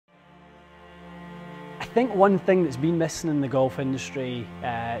think one thing that's been missing in the golf industry,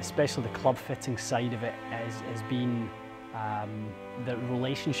 especially the club fitting side of it, has been the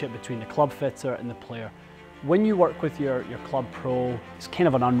relationship between the club fitter and the player. When you work with your club pro, it's kind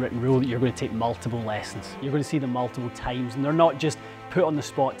of an unwritten rule that you're going to take multiple lessons. You're going to see them multiple times, and they're not just put on the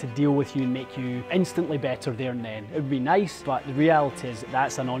spot to deal with you and make you instantly better there and then. It would be nice, but the reality is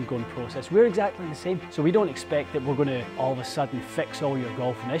that's an ongoing process. We're exactly the same, so we don't expect that we're going to all of a sudden fix all your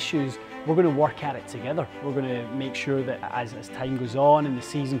golfing issues. We're going to work at it together. We're going to make sure that as time goes on and the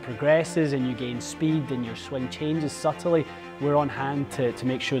season progresses and you gain speed and your swing changes subtly, we're on hand to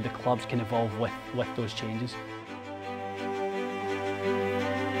make sure the clubs can evolve with those changes.